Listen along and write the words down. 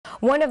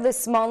One of the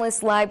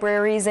smallest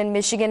libraries in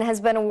Michigan has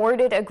been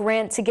awarded a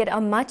grant to get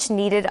a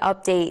much-needed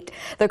update.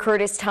 The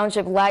Curtis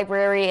Township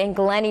Library in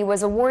Glenny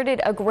was awarded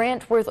a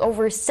grant worth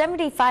over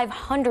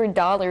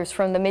 $7,500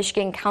 from the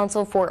Michigan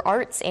Council for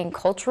Arts and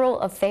Cultural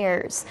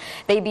Affairs.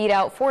 They beat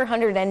out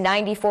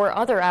 494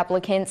 other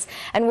applicants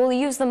and will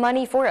use the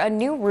money for a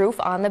new roof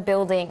on the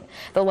building.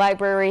 The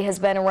library has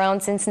been around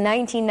since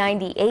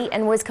 1998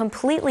 and was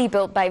completely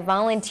built by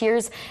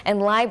volunteers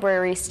and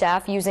library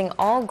staff using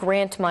all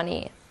grant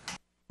money.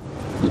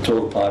 The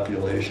total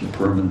population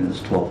permanent is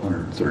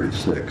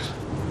 1,236,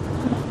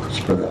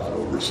 spread out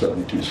over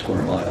 72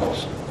 square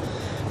miles.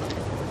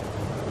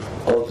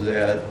 Of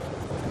that,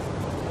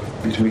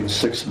 between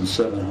 600 and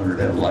 700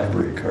 have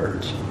library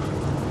cards.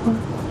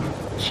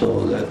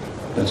 So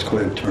that's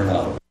quite a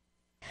turnout.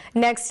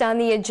 Next on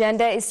the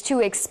agenda is to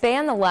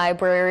expand the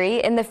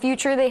library. In the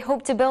future, they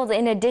hope to build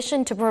an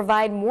addition to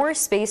provide more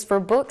space for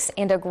books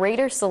and a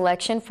greater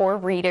selection for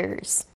readers.